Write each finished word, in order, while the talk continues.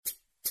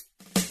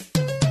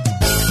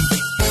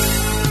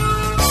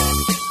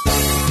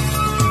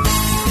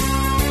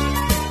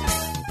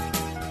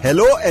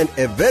Hello and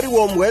a very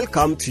warm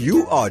welcome to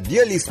you, our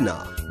dear listener.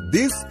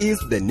 This is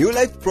the New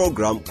Life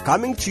program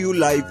coming to you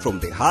live from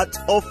the heart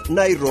of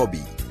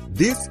Nairobi.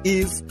 This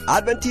is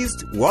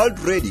Adventist World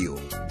Radio,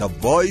 the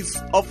voice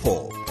of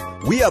hope.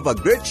 We have a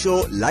great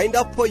show lined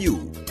up for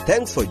you.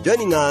 Thanks for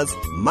joining us.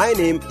 My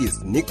name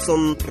is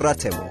Nixon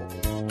Ratemo.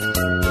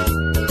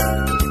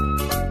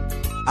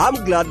 I'm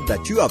glad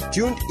that you have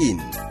tuned in.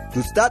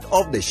 To start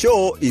off the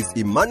show is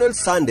Emmanuel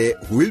Sunday,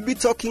 who will be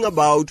talking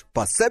about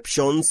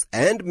perceptions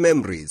and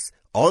memories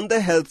on the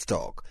Health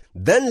Talk.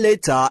 Then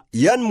later,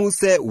 Ian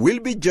Muse will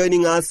be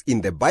joining us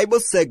in the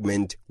Bible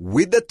segment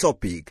with the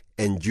topic,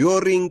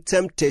 Enduring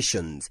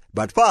Temptations.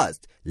 But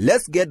first,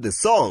 let's get the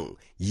song,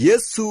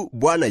 Yesu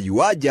Bwana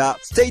Yuaja.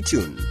 Stay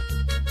tuned.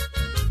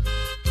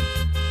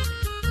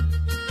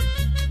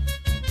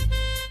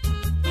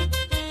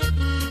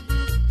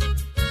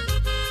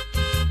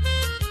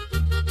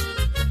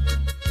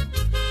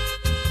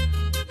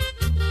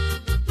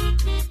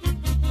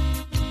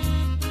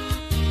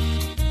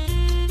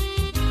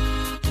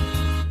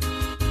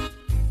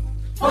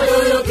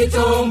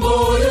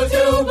 Kitambo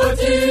yote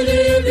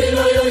ubatili,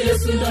 bila ya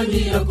Yesu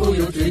ndani yako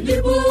yote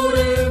ni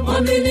bure.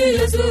 Mwamini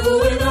Yesu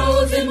uwe na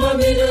uzima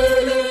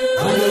milele.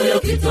 Hayo ya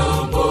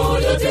kitambo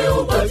yote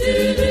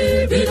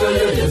ubatili, bila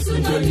ya Yesu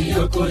ndani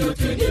yako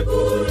yote ni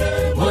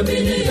bure.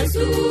 Mwamini Yesu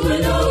uwe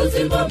na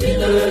uzima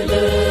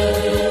milele.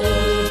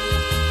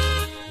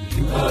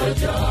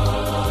 Yuaja,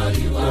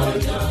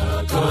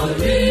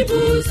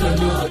 karibu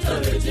sana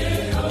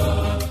atarejea.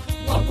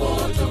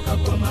 Wapotoka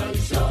kwa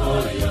maisha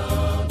haya,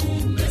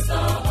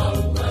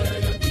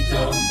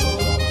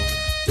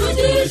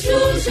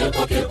 tujishushe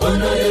kwake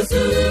Bwana Yesu,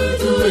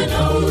 tuwe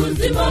na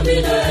uzima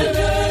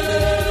milele.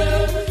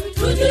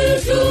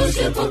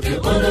 Tujishushe kwake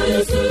Bwana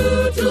Yesu,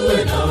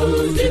 tuwe na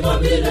uzima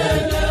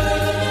milele.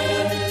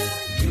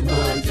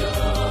 Yuaja,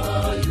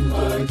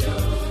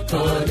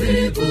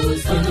 karibu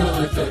sana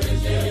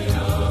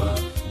atarejea.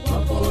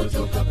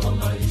 Wapotoka kwa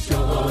maisha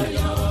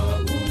haya,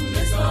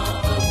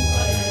 umesahau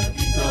haya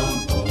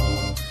kitambo.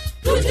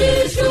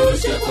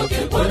 Tujishushe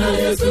kwake Bwana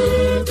Yesu,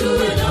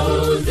 tuwe na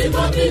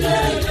uzima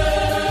milele.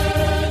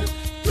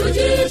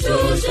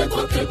 Tujishushe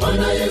kwake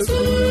Bwana Yesu,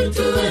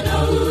 tuwe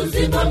na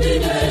uzima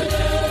milele.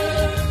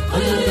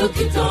 Hayo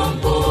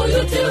kitambo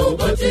yote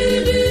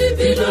ubatili,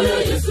 bila ya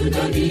Yesu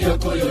ndani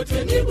yako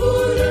yote ni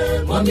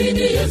bure.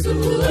 Mwamini Yesu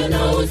uwe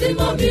na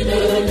uzima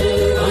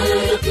milele.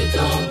 Hayo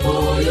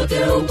kitambo yote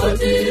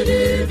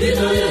ubatili,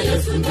 bila ya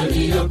Yesu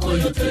ndani yako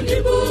yote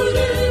ni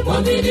bure.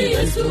 Mwamini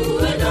Yesu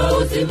uwe na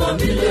uzima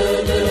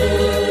milele.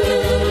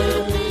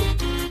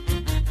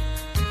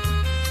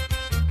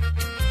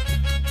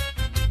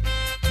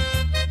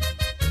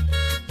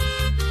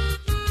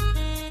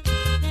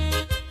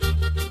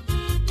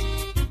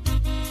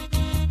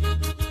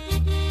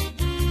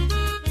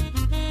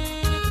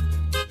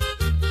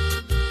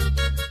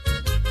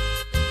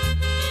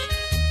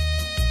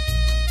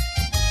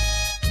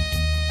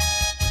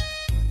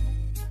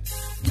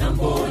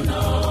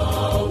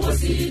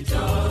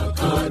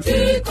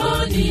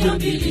 Katika nia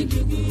mbili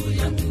ndugu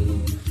yangu,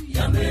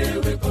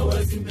 yamewekwa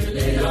wazi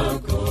mbele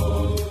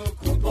yako,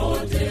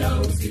 kupotea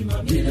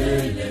uzima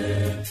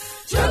milele.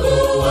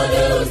 Chagua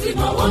leo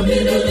uzima wa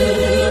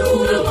milele,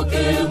 uwe wake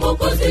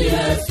Mwokozi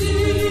Yesu.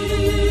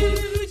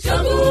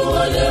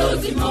 Chagua leo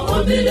uzima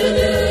wa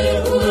milele,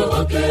 uwe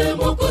wake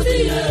Mwokozi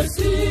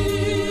Yesu.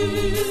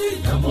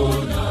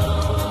 Namona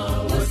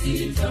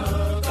wasita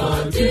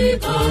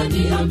katika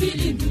nia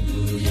mbili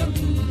ndugu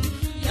yangu,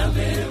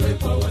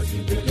 yamewekwa wazi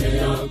mbele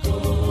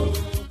yako,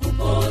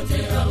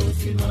 kupotea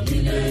uzima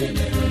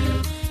milele.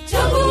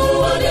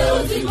 Chagua leo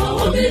uzima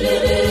wa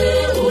milele,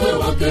 uwe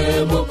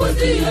wake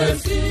Mwokozi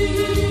Yesu.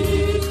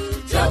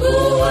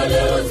 Chagua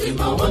leo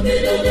uzima wa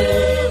milele,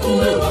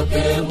 uwe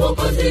wake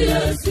Mwokozi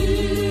Yesu.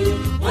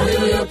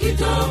 Hayo ya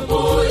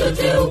kitambo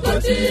yote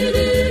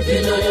ukatili,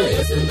 bila ya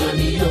Yesu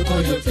ndani yako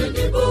yote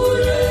ni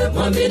bure.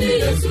 Mwamini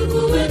Yesu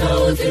uwe na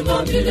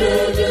uzima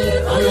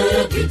milele. Hayo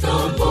ya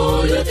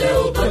kitambo yote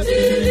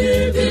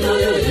ukatili, bila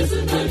ya Yesu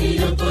ndani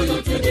yako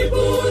yote ni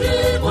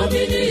bure.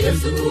 Mwamini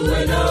Yesu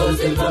uwe na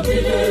uzima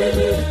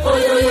milele.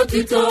 Hayo ya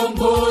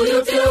kitambo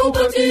yote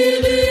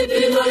ukatili,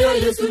 bila ya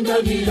Yesu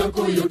ndani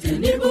yako yote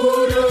ni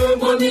bure.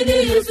 Mwamini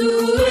Yesu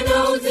uwe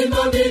na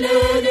uzima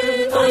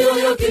milele. Hayo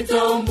ya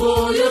kitambo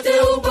yote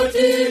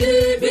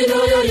ukatili, bila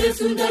ya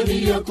Yesu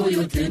ndani yako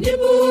yote ni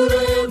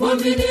bure.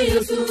 Mwamini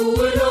Yesu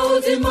uwe na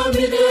uzima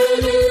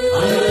milele.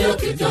 Hayo ya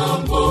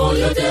kitambo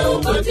yote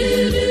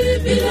ukatili,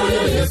 bila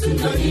ya Yesu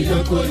ndani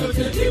yako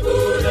yote ni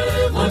bure.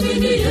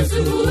 Mwamini Yesu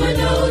uwe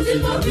na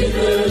uzima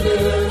milele.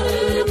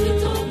 Hayo ya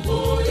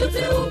kitambo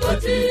yote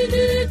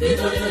ukatili,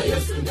 bila ya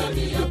Yesu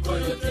ndani yako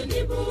yote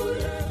ni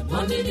bure.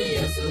 Mwamini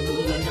Yesu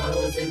uwe na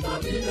uzima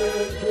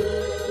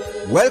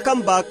milele.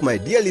 Welcome back, my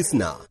dear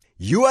listener.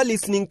 You are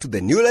listening to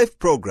the New Life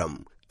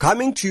program,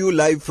 coming to you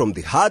live from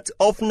the heart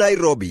of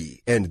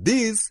Nairobi. And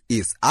this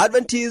is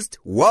Adventist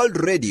World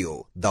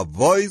Radio, the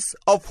voice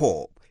of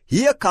hope.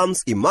 Here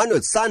comes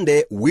Emmanuel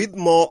Sunday with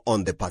more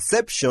on the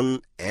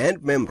perception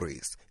and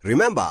memories.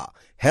 Remember,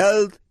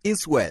 health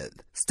is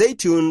wealth. Stay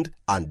tuned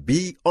and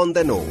be on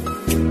the know.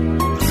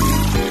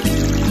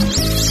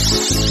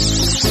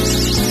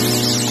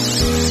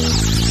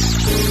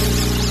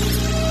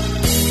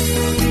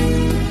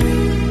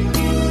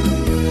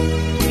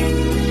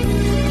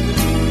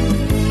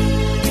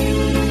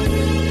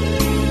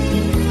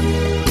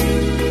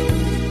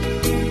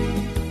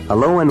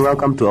 Hello and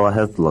welcome to our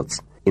Health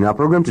Lots. In our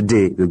program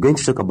today, we're going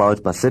to talk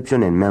about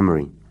perception and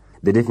memory.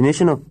 The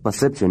definition of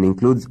perception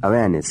includes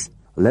awareness.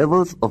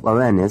 Levels of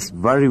awareness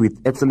vary with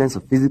excellence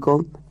of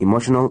physical,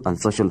 emotional, and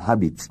social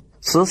habits.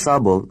 So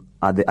subtle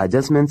are the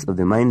adjustments of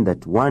the mind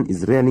that one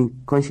is rarely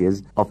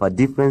conscious of a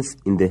difference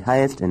in the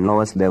highest and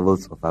lowest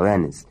levels of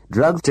awareness.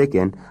 Drugs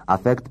taken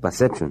affect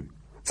perception.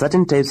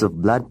 Certain types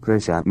of blood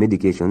pressure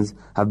medications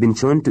have been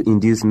shown to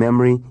induce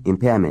memory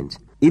impairment.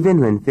 Even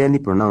when fairly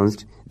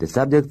pronounced, the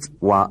subjects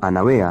were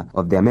unaware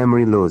of their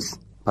memory loss.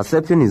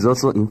 Perception is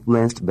also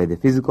influenced by the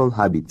physical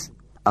habits.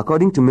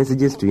 According to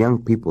messages to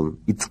young people,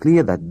 it's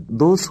clear that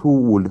those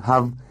who would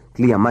have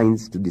clear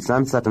minds to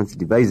discern certain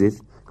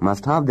devices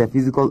must have their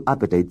physical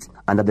appetites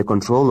under the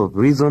control of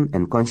reason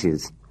and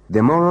conscience.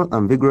 The moral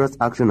and vigorous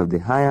action of the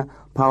higher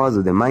powers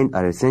of the mind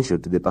are essential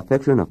to the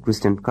perfection of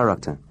Christian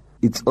character.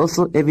 It's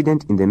also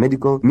evident in the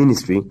medical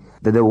ministry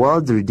that the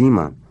world's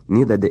Redeemer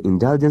knew that the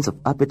indulgence of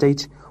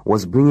appetite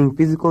was bringing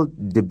physical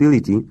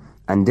debility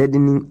and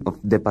deadening of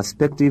the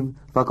perspective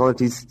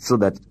faculties so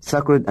that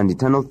sacred and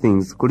eternal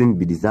things couldn't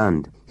be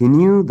discerned. He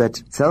knew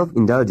that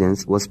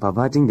self-indulgence was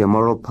perverting the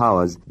moral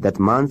powers, that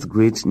man's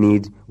great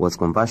need was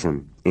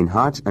compassion in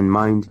heart and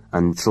mind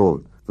and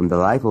soul, from the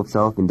life of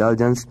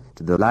self-indulgence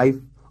to the life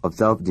of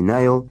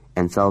self-denial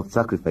and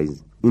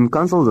self-sacrifice. In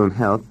Counsels on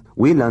Health,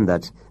 we learn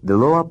that the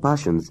lower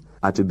passions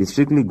are to be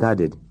strictly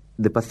guarded.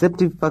 The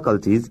perceptive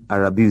faculties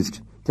are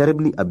abused,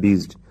 terribly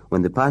abused,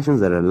 when the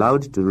passions are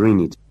allowed to ruin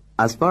it.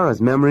 As far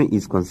as memory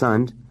is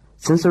concerned,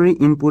 sensory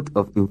input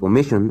of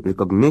information,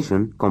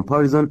 recognition,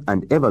 comparison,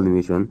 and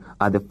evaluation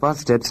are the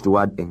first steps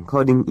toward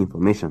encoding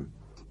information.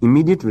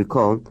 Immediate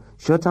recall,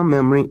 short-term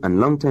memory,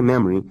 and long-term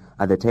memory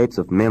are the types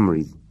of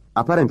memories.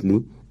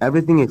 Apparently,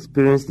 everything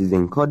experienced is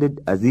encoded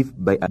as if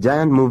by a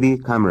giant movie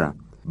camera,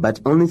 but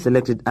only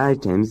selected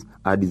items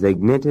are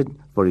designated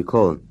for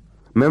recall.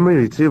 Memory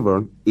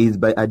retrieval is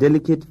by a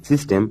delicate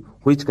system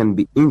which can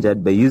be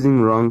injured by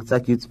using wrong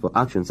circuits for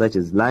actions such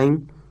as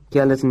lying,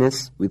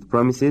 carelessness with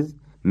promises,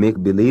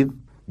 make-believe,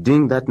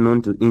 doing that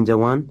known to injure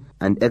one,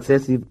 and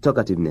excessive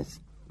talkativeness.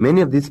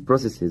 Many of these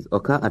processes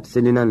occur at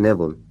cellular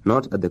level,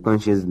 not at the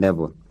conscious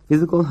level.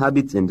 Physical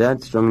habits and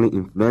diet strongly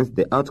influence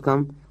the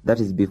outcome. That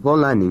is, before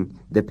learning,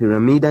 the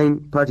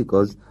pyramidine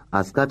particles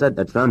are scattered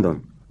at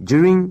random.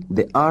 During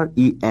the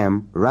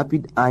REM,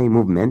 rapid eye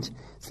movement,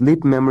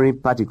 sleep memory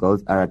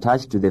particles are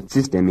attached to the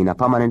system in a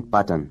permanent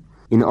pattern.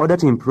 In order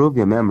to improve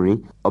your memory,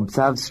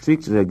 observe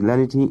strict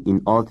regularity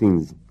in all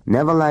things.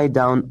 Never lie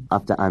down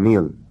after a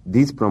meal.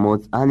 This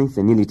promotes early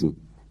senility.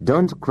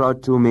 Don't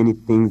crowd too many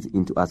things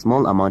into a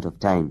small amount of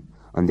time.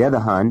 On the other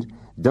hand,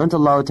 don't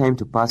allow time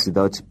to pass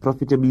without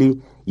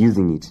profitably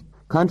using it.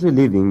 Country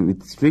living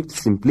with strict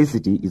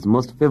simplicity is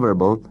most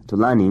favorable to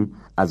learning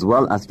as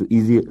well as to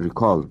easy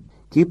recall.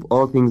 Keep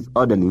all things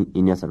orderly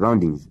in your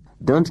surroundings.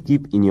 Don't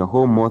keep in your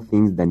home more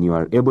things than you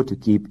are able to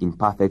keep in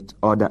perfect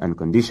order and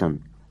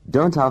condition.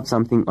 Don't have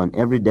something on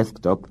every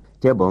desktop,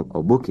 table,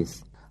 or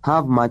bookcase.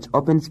 Have much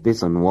open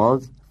space on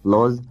walls,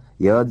 floors,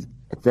 yards,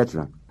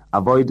 etc.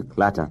 Avoid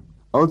clutter.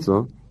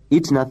 Also,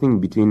 eat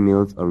nothing between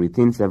meals or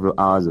within several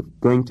hours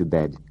of going to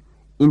bed.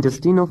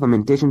 Intestinal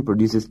fermentation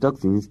produces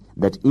toxins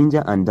that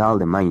injure and dull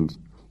the mind.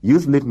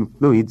 Use little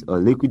fluids or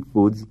liquid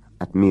foods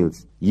at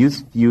meals.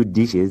 Use few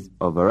dishes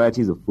or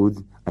varieties of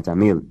foods at a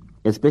meal.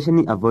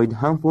 Especially avoid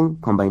harmful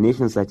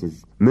combinations such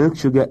as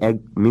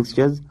milk-sugar-egg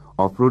mixtures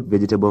or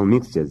fruit-vegetable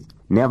mixtures.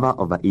 Never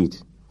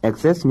overeat.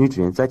 Excess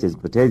nutrients such as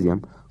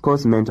potassium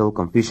cause mental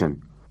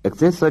confusion.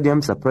 Excess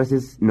sodium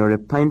suppresses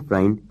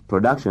norepinephrine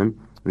production,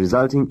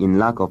 resulting in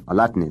lack of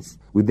alertness.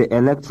 With the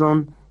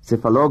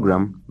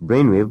electroencephalogram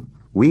brainwave,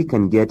 we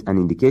can get an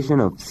indication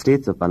of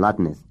states of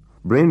alertness.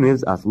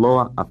 Brainwaves are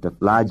slower after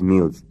large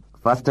meals,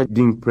 faster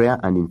during prayer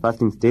and in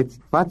fasting states.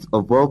 Fats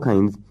of all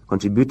kinds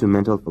contribute to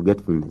mental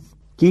forgetfulness.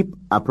 Keep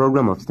a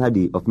program of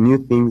study of new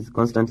things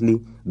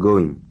constantly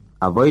going.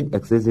 Avoid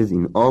excesses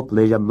in all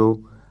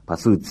pleasurable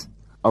pursuits.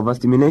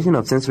 Overstimulation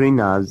of sensory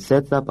nerves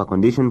sets up a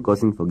condition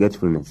causing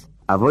forgetfulness.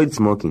 Avoid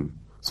smoking.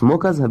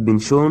 Smokers have been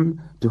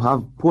shown to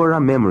have poorer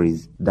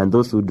memories than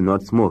those who do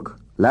not smoke.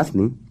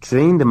 Lastly,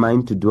 train the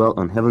mind to dwell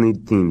on heavenly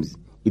themes.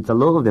 It's a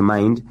law of the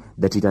mind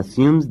that it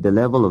assumes the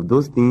level of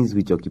those things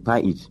which occupy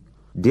it.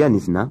 Dear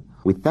listener,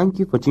 we thank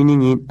you for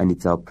tuning in, and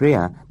it's our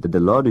prayer that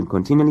the Lord will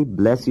continually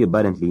bless you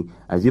abundantly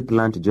as you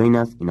plan to join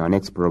us in our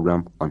next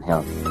program on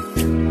health.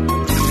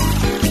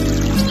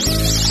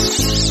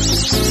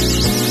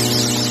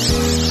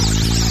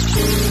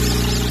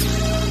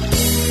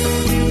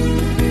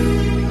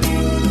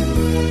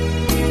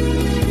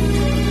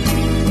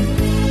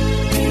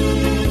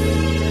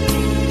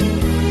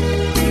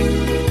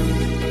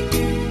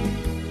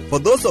 For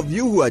those of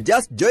you who are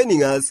just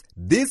joining us,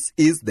 this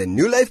is the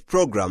New Life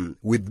program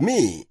with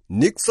me,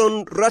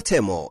 Nixon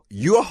Ratemo,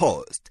 your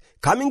host,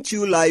 coming to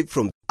you live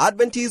from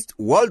Adventist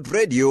World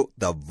Radio,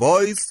 the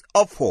voice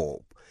of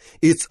hope.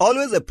 It's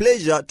always a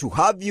pleasure to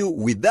have you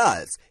with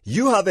us.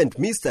 You haven't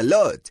missed a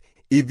lot.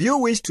 If you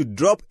wish to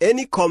drop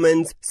any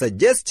comments,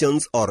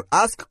 suggestions, or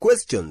ask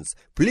questions,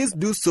 please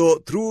do so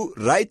through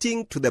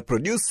writing to the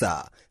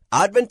producer,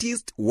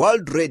 Adventist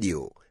World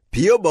Radio,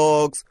 P.O.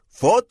 Box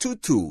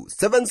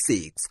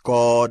 42276,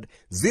 code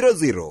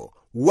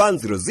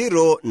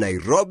 00100,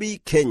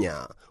 Nairobi,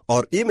 Kenya,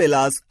 or email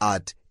us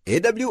at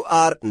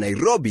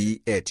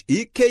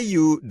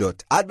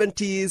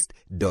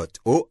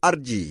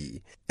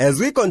awrnairobi@eku.adventist.org. As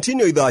we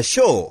continue with our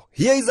show,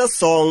 here is a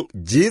song,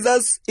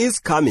 Jesus is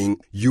Coming.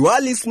 You are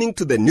listening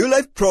to the New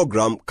Life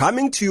program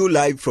coming to you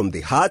live from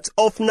the heart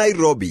of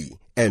Nairobi.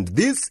 And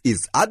this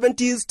is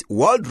Adventist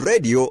World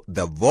Radio,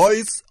 the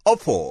voice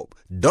of hope.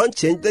 Don't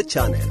change the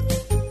channel.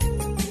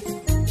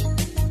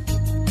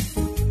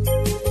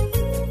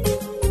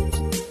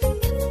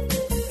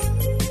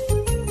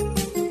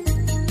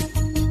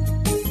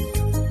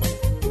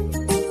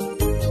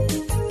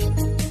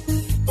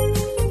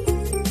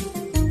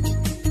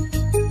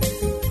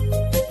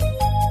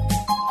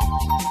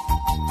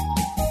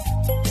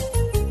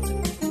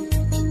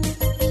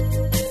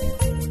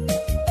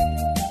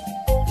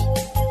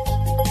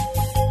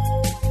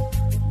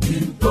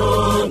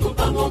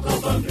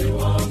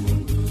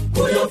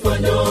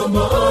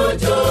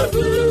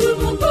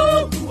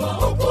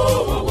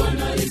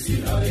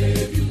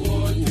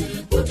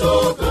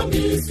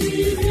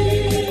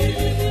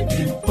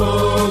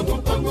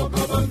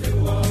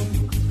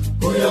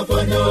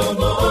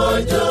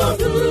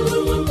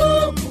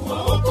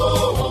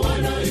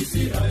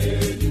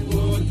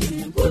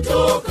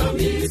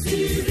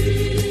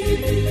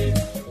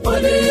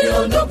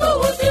 Waliondoka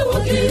wote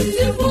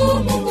wakimsifu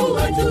Mungu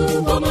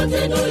wetu kwa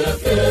matendo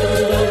yake.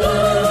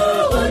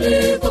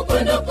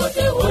 Walikokwenda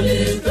kote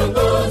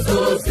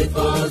walitangaza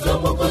sifa za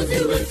Mwokozi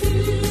wetu.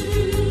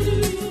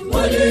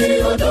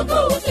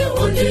 Waliondoka wote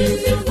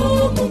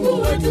wakimsifu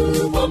Mungu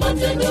wetu kwa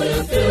matendo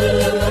yake.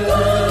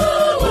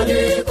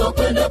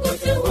 Walikokwenda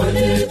kote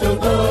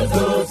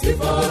walitangaza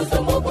sifa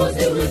za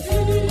Mwokozi wetu.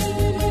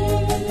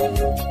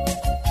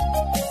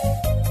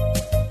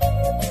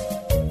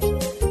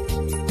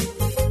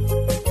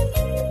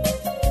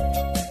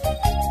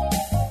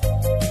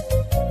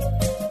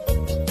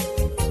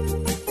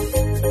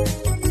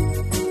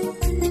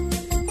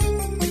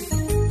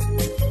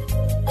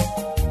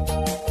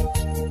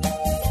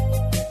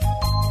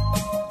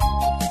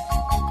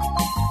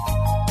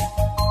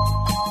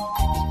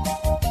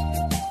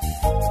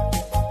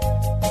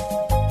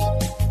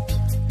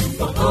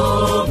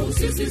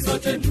 Sisi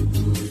sote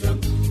ndugu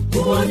zangu,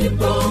 kuwa ni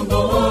mpango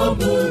wa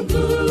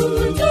Mungu,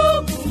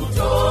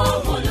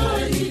 kumtoa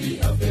mwana ili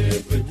afe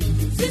kwetu,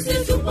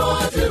 sisi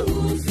tupate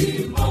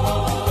uzima.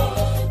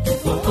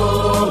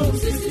 Tufahamu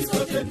sisi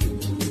sote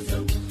ndugu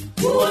zangu,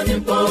 kuwa ni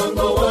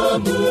mpango wa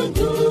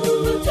Mungu,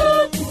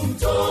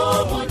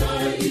 kumtoa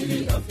mwana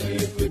ili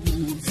afe kwetu,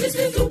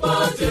 sisi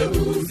tupate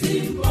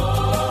uzima.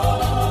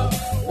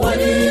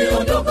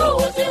 Waliondoka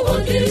wote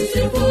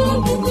wakimsifu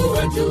Mungu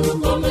wetu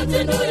kwa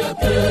matendo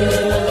yake.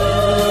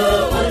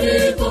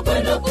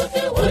 Walikokwenda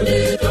kote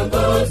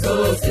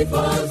walitangaza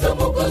sifa za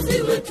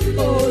Mwokozi wetu.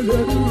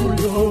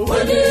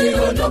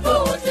 Waliondoka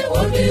wote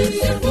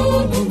wakimsifu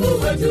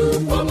Mungu wetu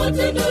kwa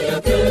matendo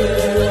yake.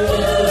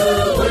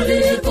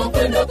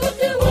 Walikokwenda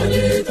kote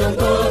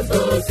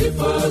walitangaza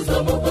sifa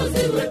za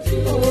Mwokozi wetu.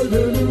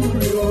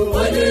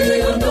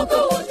 Waliondoka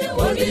wote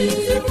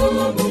wakimsifu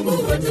Mungu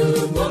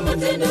wetu kwa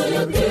matendo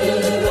yake.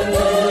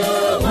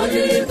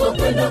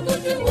 Walikokwenda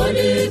kote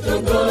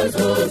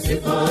walitangaza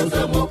sifa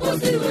za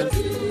Mwokozi wetu.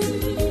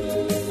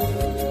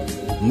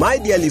 My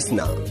dear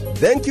listener,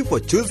 thank you for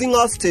choosing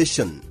our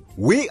station.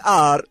 We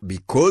are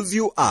because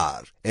you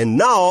are. And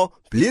now,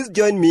 please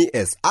join me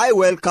as I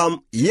welcome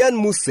Ian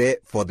Muse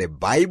for the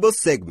Bible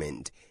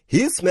segment.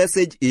 His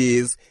message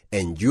is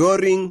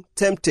Enduring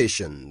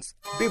Temptations.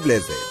 Be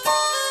blessed.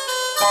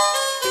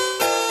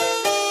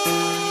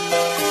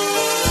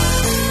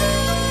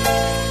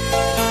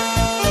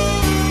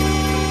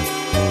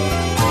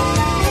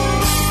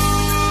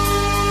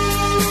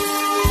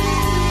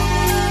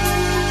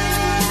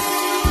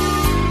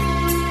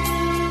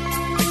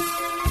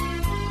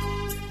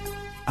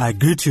 I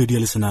greet you, dear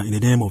listener, in the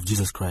name of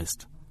Jesus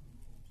Christ.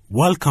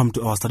 Welcome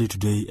to our study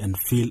today and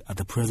feel at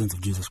the presence of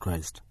Jesus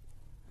Christ.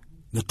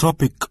 The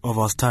topic of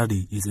our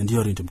study is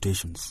Enduring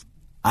Temptations.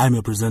 I am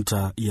your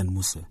presenter, Ian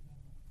Muse.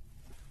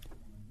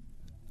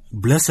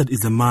 Blessed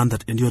is the man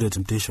that endured a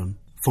temptation,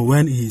 for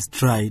when he is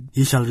tried,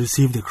 he shall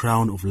receive the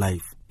crown of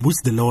life, which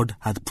the Lord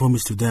hath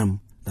promised to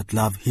them that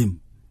love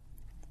him.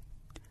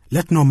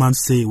 Let no man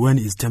say when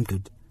he is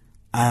tempted,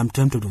 I am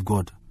tempted of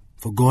God,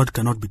 for God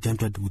cannot be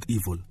tempted with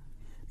evil,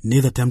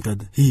 neither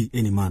tempted he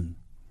any man.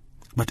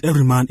 But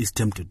every man is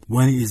tempted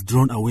when he is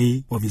drawn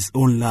away of his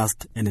own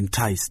lust and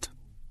enticed.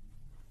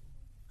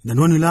 Then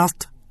when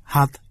lust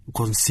hath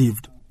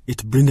conceived,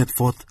 it bringeth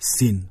forth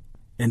sin,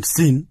 and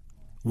sin,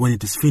 when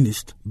it is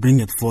finished,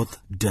 bringeth forth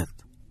death.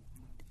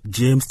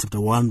 James chapter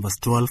 1 verse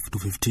 12 to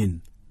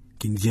 15,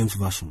 King James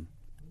Version.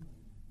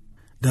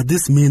 Does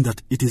this mean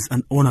that it is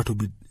an honor to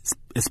be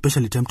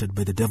especially tempted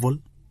by the devil?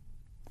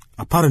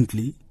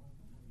 Apparently,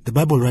 the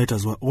Bible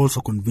writers were also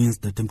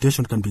convinced that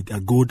temptation can be a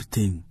good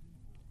thing.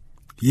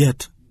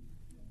 Yet,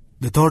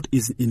 the thought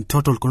is in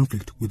total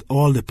conflict with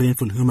all the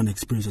painful human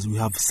experiences we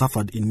have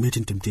suffered in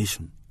meeting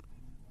temptation.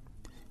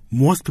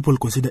 Most people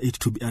consider it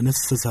to be a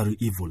necessary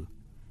evil,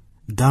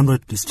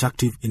 downright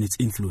destructive in its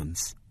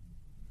influence.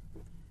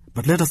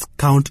 But let us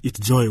count it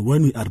joy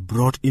when we are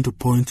brought into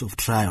points of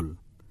trial,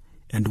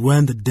 and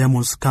when the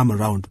demons come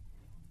around.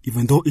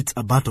 Even though it's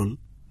a battle,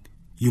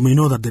 you may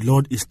know that the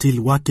Lord is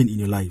still working in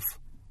your life.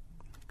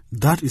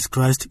 That is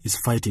Christ is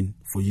fighting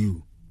for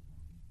you.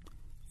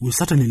 We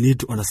certainly need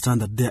to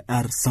understand that there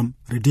are some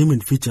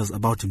redeeming features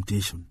about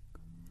temptation.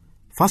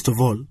 First of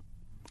all,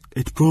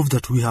 it proves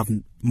that we have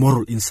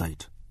moral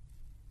insight.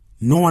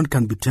 No one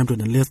can be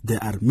tempted unless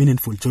there are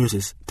meaningful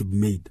choices to be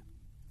made.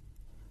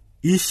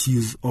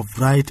 Issues of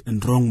right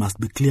and wrong must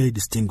be clearly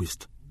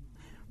distinguished.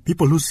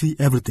 People who see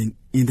everything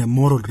in the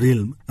moral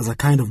realm as a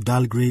kind of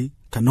dull grey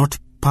cannot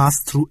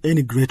pass through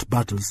any great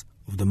battles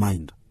of the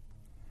mind.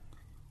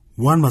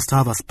 One must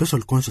have a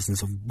special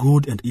consciousness of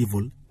good and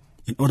evil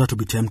in order to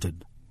be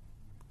tempted.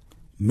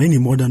 Many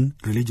modern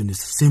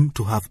religionists seem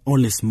to have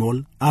only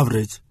small,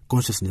 average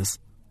consciousness,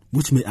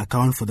 which may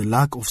account for the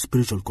lack of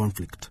spiritual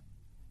conflict.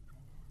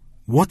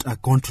 What a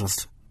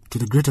contrast to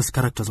the greatest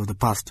characters of the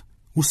past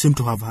who seem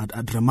to have had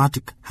a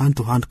dramatic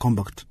hand-to-hand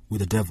combat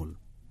with the devil.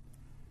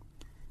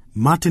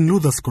 Martin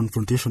Luther's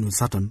confrontation with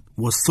Satan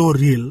was so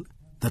real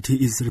that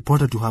he is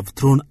reported to have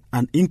thrown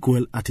an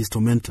inkwell at his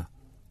tormentor.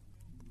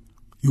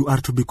 You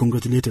are to be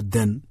congratulated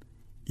then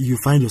if you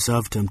find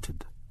yourself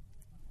tempted.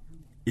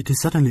 It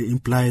certainly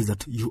implies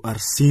that you are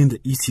seeing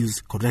the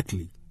issues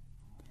correctly.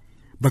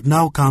 But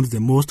now comes the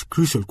most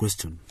crucial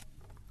question.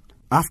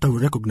 After we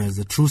recognize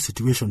the true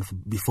situation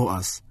before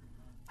us,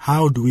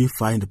 how do we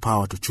find the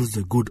power to choose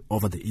the good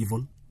over the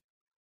evil?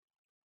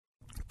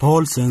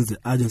 Paul sensed the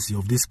urgency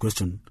of this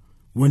question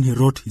when he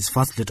wrote his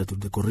first letter to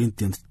the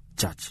Corinthian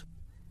church.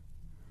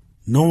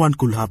 No one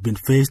could have been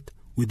faced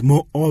with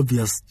more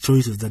obvious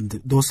choices than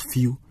those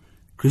few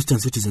Christian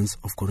citizens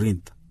of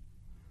Corinth.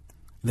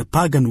 The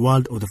pagan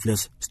world of the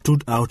flesh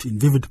stood out in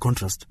vivid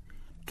contrast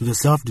to the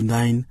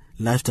self-denying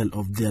lifestyle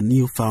of their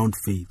newfound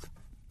faith.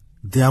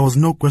 There was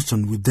no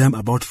question with them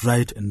about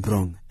right and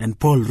wrong, and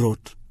Paul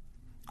wrote,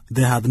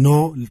 "There hath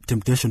no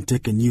temptation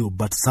taken you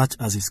but such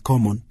as is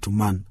common to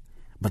man,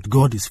 but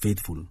God is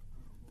faithful,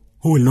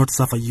 who will not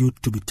suffer you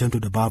to be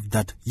tempted above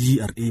that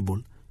ye are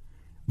able,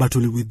 but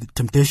will with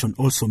temptation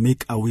also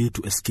make a way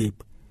to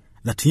escape,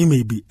 that ye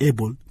may be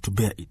able to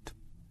bear it."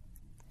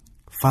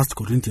 1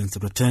 Corinthians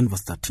chapter 10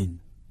 verse 13.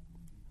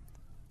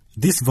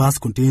 This verse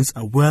contains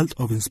a wealth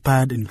of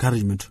inspired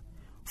encouragement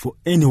for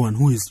anyone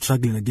who is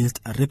struggling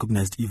against a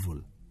recognized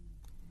evil.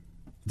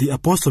 The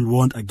apostle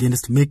warned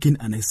against making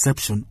an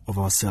exception of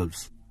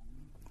ourselves.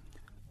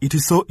 It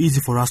is so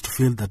easy for us to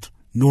feel that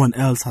no one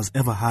else has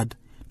ever had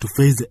to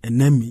face the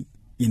enemy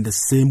in the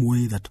same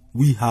way that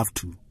we have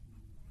to.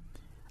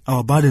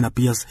 Our burden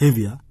appears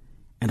heavier,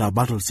 and our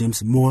battle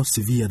seems more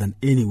severe than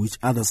any which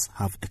others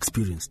have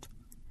experienced.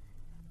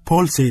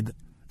 Paul said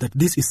that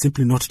this is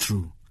simply not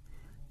true,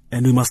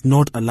 and we must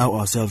not allow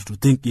ourselves to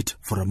think it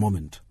for a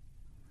moment.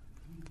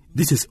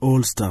 This is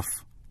old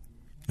stuff.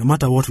 No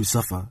matter what we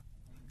suffer,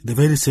 the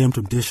very same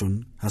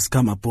temptation has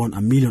come upon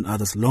a million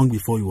others long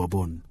before you were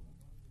born.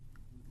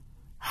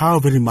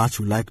 How very much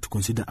we like to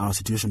consider our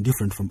situation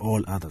different from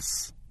all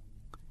others.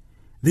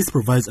 This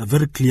provides a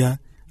very clear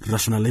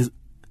rationalization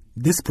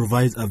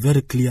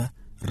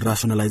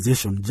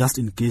just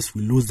in case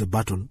we lose the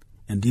battle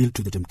and yield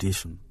to the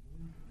temptation.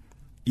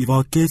 If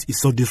our case is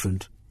so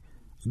different,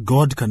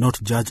 God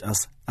cannot judge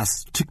us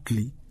as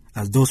strictly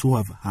as those who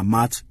have a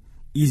much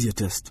easier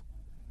test.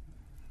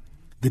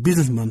 The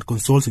businessman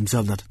consoles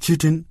himself that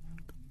cheating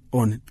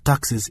on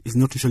taxes is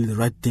not usually the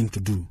right thing to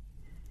do,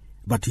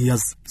 but he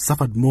has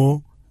suffered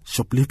more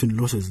shoplifting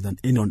losses than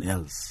anyone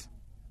else.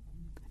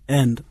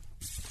 And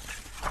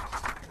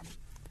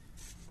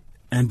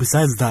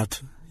besides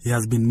that, he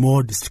has been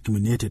more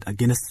discriminated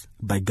against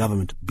by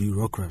government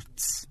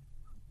bureaucrats.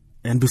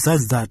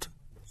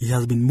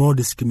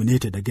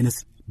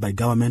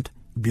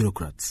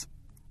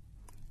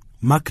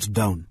 Mark it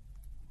down.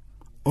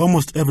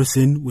 Almost every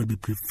sin will be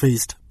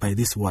prefaced by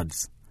these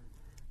words: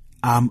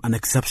 "I'm an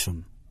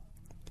exception."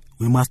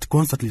 We must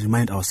constantly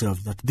remind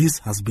ourselves that this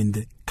has been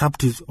the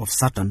captive of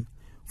Satan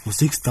for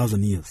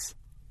 6,000 years.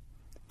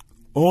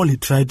 All he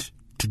tried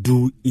to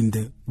do in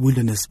the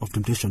wilderness of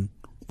temptation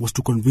was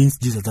to convince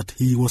Jesus that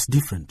he was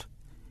different.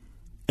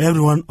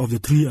 Every one of the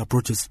three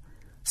approaches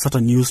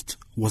Satan used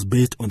was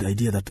based on the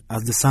idea that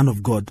as the Son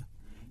of God,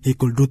 he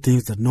could do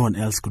things that no one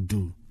else could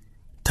do: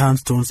 turn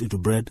stones into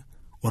bread,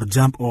 or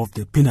jump off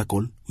the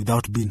pinnacle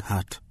without being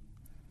hurt.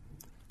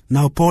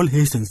 Now Paul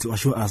hastens to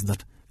assure us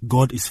that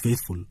God is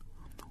faithful,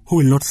 who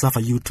will not suffer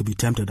you to be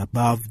tempted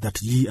above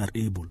that ye are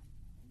able.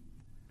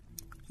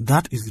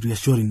 That is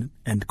reassuring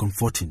and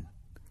comforting.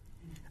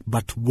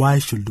 But why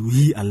should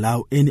we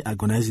allow any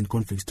agonizing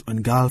conflicts to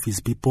engulf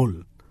his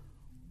people?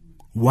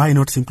 Why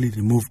not simply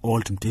remove all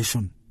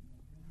temptation?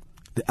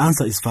 The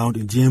answer is found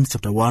in James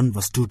chapter 1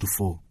 verse 2 to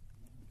 4.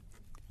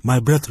 My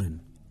brethren,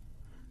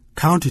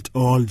 count it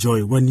all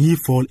joy when ye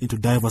fall into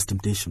diverse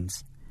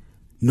temptations,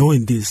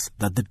 knowing this,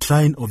 that the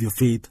trying of your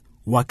faith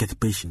worketh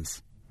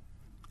patience.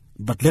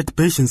 But let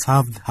patience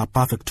have her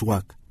perfect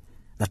work,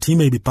 that he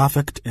may be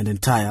perfect and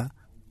entire,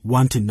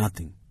 wanting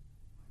nothing.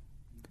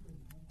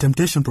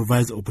 Temptation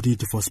provides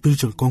opportunity for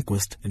spiritual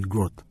conquest and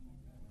growth.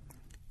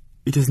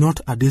 It is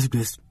not a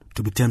disgrace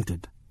to be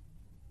tempted.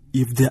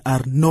 If there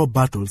are no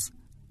battles,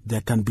 there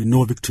can be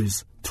no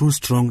victories through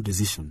strong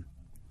decision.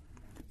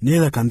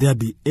 Neither can there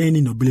be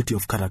any nobility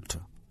of character.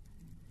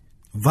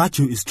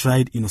 Virtue is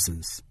tried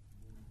innocence,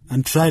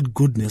 and tried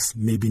goodness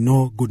may be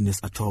no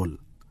goodness at all.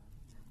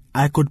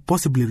 I could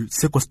possibly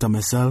sequester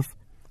myself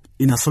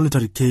in a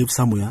solitary cave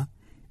somewhere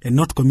and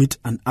not commit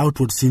an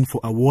outward sin for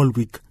a whole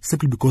week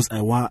simply because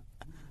I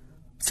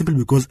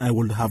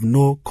would have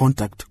no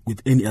contact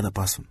with any other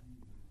person.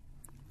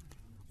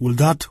 Will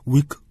that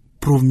week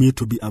prove me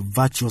to be a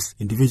virtuous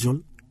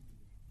individual?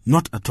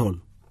 Not at all.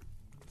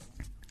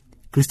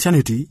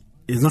 Christianity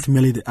is not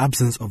merely the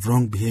absence of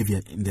wrong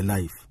behavior in the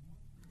life.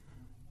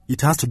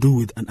 It has to do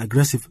with an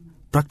aggressive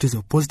practice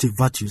of positive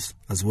virtues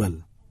as well.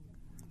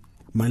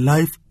 My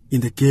life in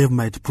the cave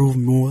might prove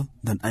more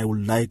than I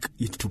would like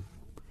it to.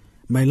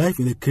 My life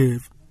in the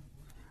cave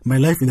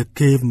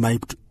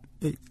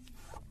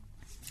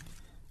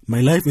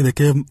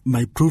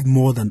might prove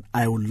more than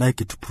I would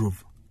like it to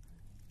prove.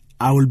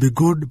 I will be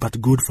good,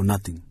 but good for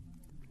nothing.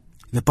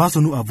 The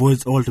person who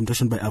avoids all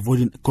temptation by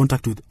avoiding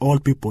contact with all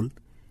people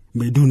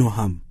may do no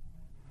harm,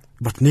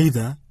 but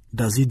neither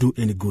does he do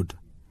any good.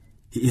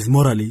 He is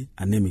morally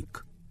anemic.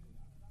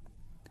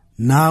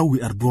 Now we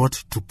are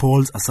brought to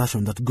Paul's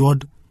assertion that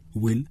God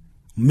will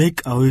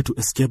make a way to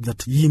escape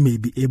that ye may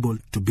be able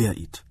to bear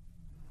it.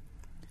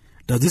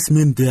 Does this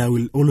mean there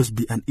will always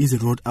be an easy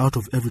road out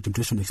of every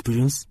temptation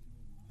experience?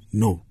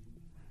 No.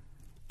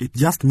 It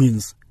just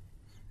means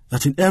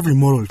that in every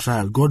moral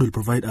trial, God will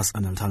provide us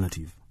an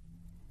alternative.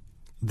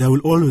 There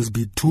will always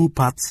be two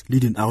paths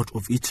leading out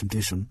of each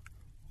temptation.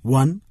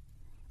 One,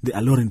 the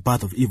alluring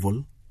path of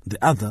evil. The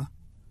other,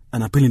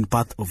 an appealing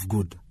path of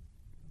good.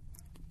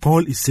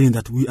 Paul is saying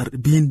that we are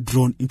being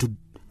drawn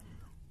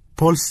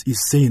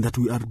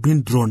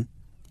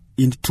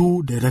in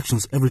two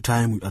directions every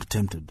time we are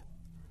tempted.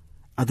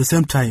 At the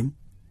same time,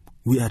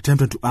 we are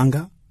tempted to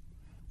anger.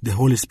 The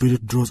Holy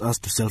Spirit draws us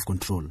to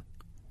self-control.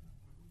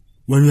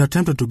 When we are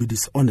tempted to be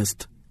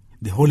dishonest,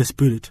 the Holy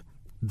Spirit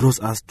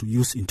draws us to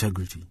use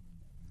integrity.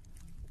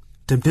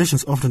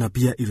 Temptations often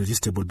appear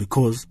irresistible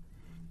because,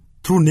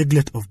 through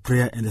neglect of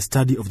prayer and the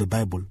study of the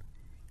Bible,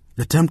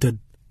 the tempted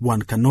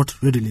one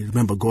cannot readily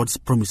remember God's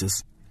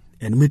promises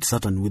and meet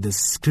Satan with the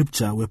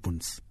scripture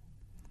weapons.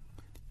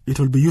 It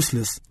will be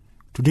useless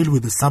to deal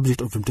with the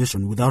subject of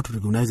temptation without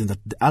recognizing that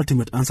the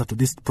ultimate answer to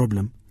this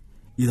problem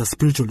is a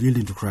spiritual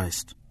yielding to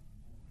Christ.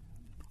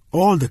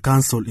 All the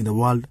counsel in the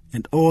world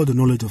and all the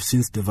knowledge of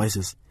sin's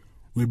devices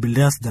will be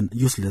less than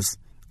useless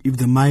if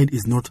the mind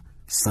is not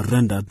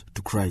surrendered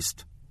to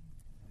Christ.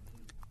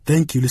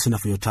 Thank you, listener,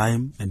 for your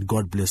time, and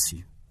God bless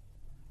you.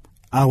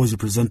 I was your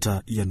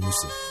presenter, Ian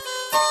Musa.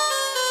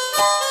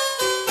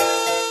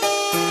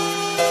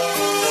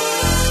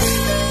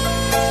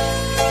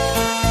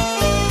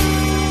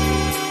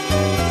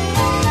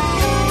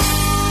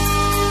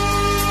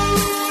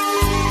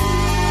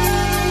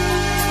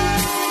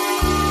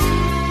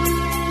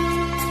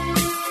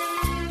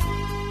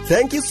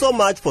 Thank you so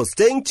much for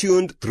staying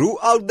tuned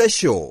throughout the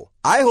show.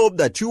 I hope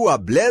that you are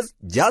blessed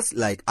just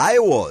like I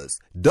was.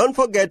 Don't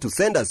forget to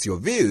send us your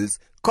views,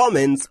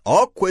 comments,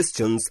 or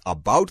questions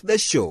about the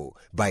show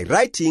by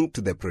writing to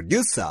the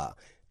producer,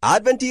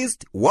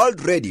 Adventist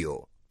World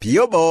Radio,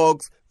 P.O.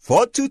 Box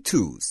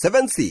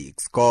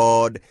 42276,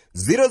 code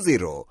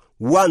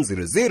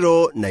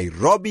 00100,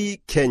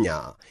 Nairobi,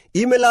 Kenya.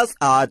 Email us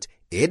at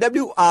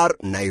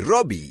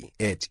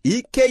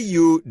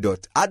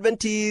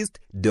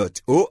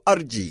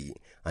awrnairobi@eku.adventist.org.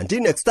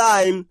 Until next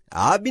time,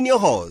 I've been your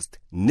host,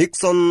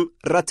 Nixon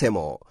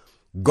Ratemo.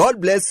 God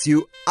bless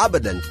you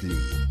abundantly.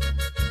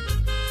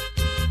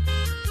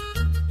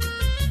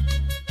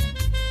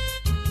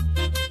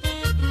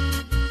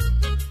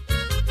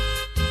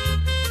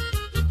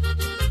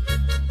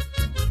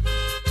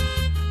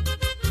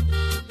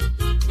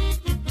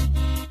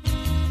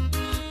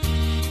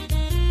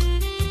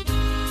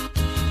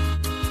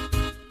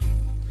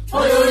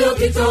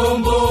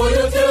 Kitambo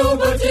yote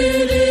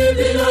ubatili,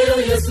 bila ya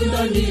Yesu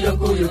ndani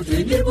yako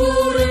yote ni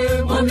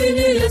bure.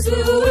 Mwamini Yesu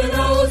uwe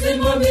na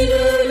uzima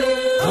milele.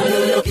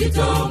 Hayo ya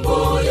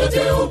kitambo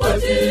yote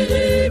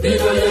ubatili,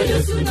 bila ya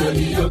Yesu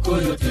ndani yako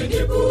yote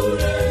ni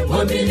bure.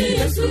 Mwamini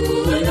Yesu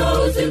uwe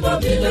na uzima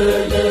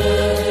milele.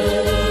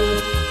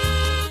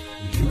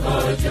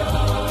 Yuaja,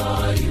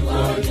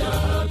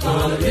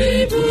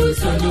 karibu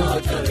sana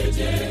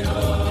atarejea.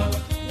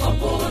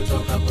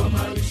 Wapotoka kwa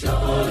maisha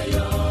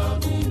haya,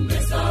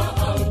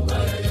 umesahau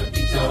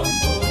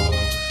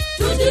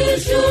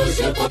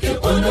Tujishushe kwake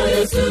Bwana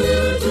Yesu,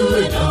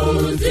 tuwe na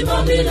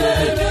uzima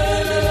milele.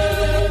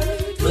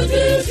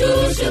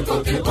 Tujishushe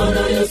kwake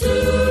Bwana Yesu,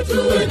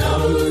 tuwe na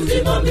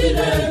uzima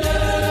milele.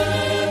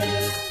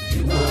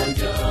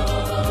 Yuaja,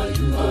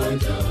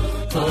 yuaja,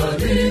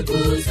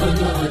 karibu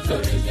sana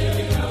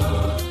atarejea.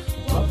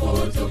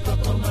 Wapotoka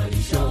kwa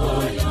maisha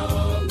haya,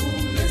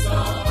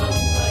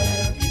 umesahau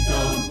haya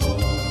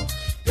kitambo.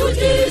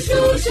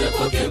 Tujishushe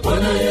kwake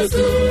Bwana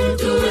Yesu,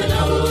 tuwe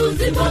na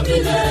uzima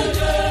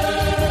milele.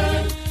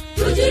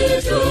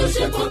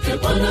 Tujishushe kwake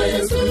Bwana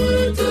Yesu,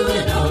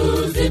 tuwe na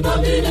uzima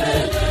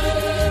milele.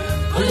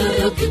 Haya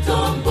ya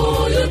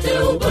kitambo yote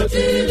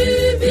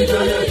ubatili,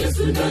 bila ya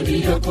Yesu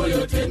ndani yako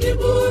yote ni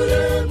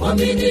bure.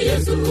 Mwamini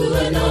Yesu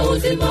uwe na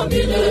uzima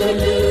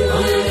milele.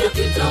 Haya ya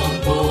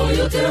kitambo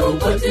yote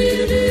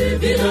ubatili,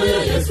 bila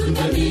ya Yesu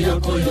ndani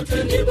yako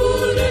yote ni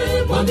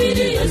bure. Mwamini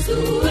Yesu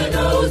uwe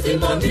na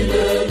uzima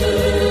milele.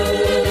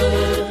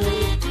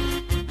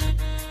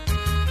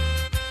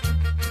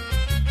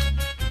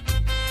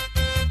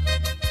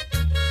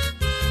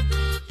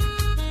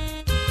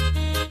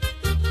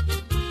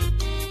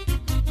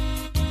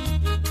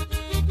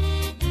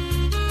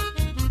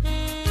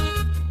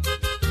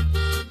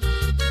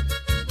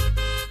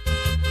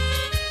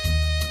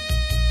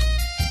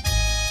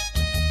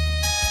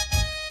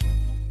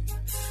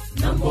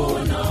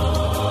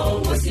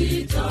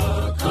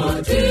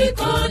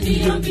 Katika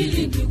nia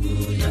mbili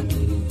ndugu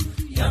yangu,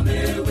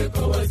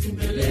 yamewekwa wazi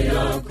mbele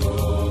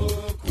yako,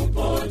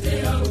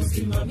 kupotea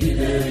uzima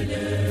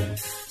milele.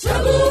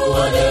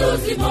 Chagua leo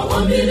uzima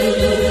wa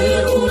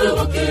milele, uwe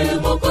wake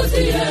Mwokozi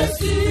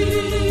Yesu.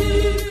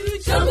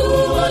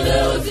 Chagua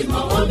leo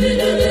uzima wa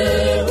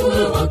milele,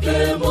 uwe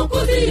wake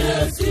Mwokozi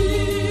Yesu.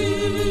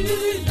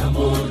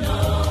 Namona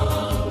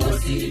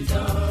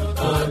wasita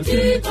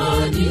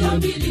katika nia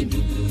mbili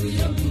ndugu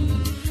yangu,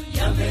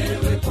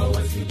 yamewekwa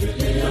wazi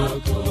mbele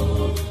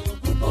yako,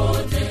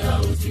 kupotea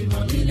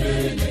uzima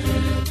milele.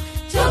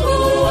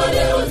 Chagua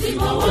leo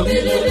uzima wa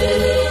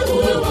milele,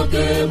 uwe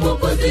wake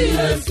Mwokozi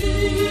Yesu.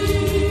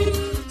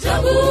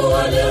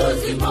 Chagua leo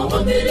uzima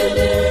wa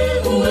milele,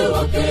 uwe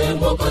wake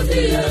Mwokozi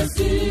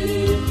Yesu.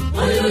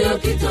 Hayo ya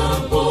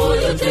kitambo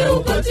yote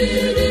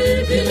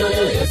ukatili, bila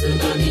ya Yesu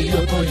ndani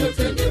yako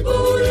yote ni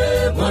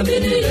bure.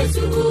 Mwamini Yesu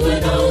uwe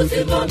na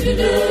uzima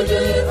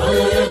milele.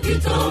 Hayo ya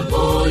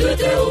kitambo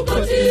yote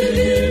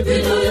ukatili,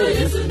 bila ya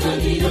Yesu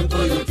ndani yako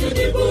yote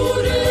ni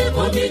bure.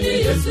 Mwamini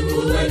Yesu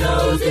uwe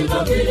na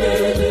uzima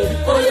milele.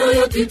 Hayo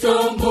ya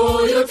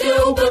kitambo yote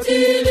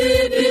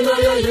ukatili,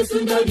 bila ya Yesu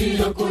ndani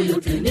yako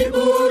yote ni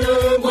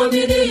bure.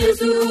 Mwamini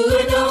Yesu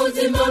uwe na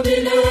uzima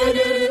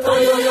milele.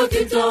 Hayo ya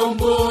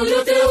kitambo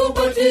yote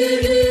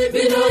ukatili,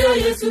 bila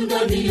ya Yesu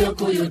ndani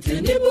yako yote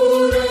ni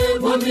bure.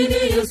 Mwamini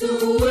Yesu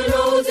uwe na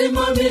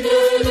uzima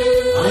milele.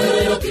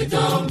 Hayo ya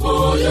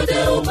kitambo yote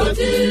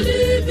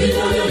ukatili,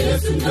 bila ya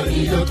Yesu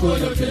ndani yako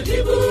yote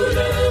ni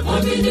bure.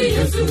 Mwamini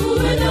Yesu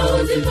uwe na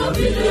uzima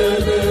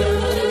milele.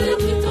 Hayo ya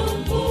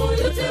kitambo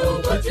yote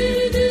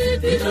ukatili,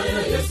 bila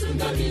ya Yesu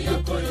ndani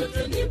yako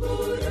yote ni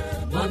bure.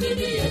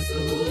 Mwamini Yesu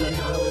uwe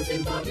na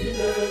uzima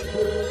milele.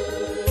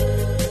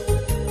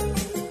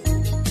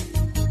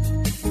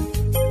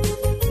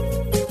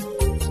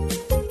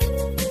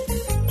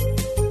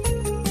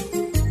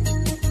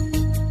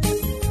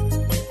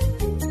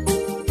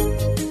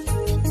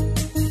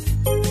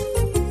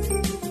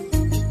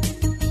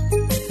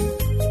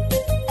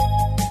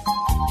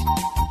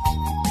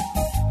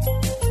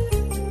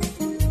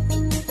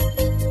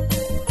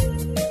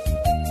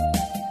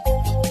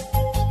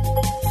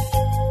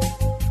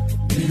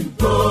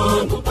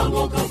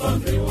 Mpango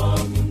kabambe wa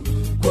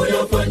Mungu,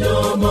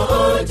 kuyafanya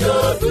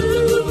maajabu,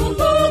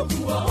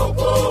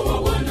 kuwaokoa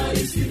wana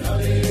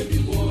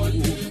Israeli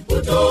wote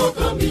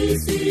kutoka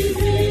Misri.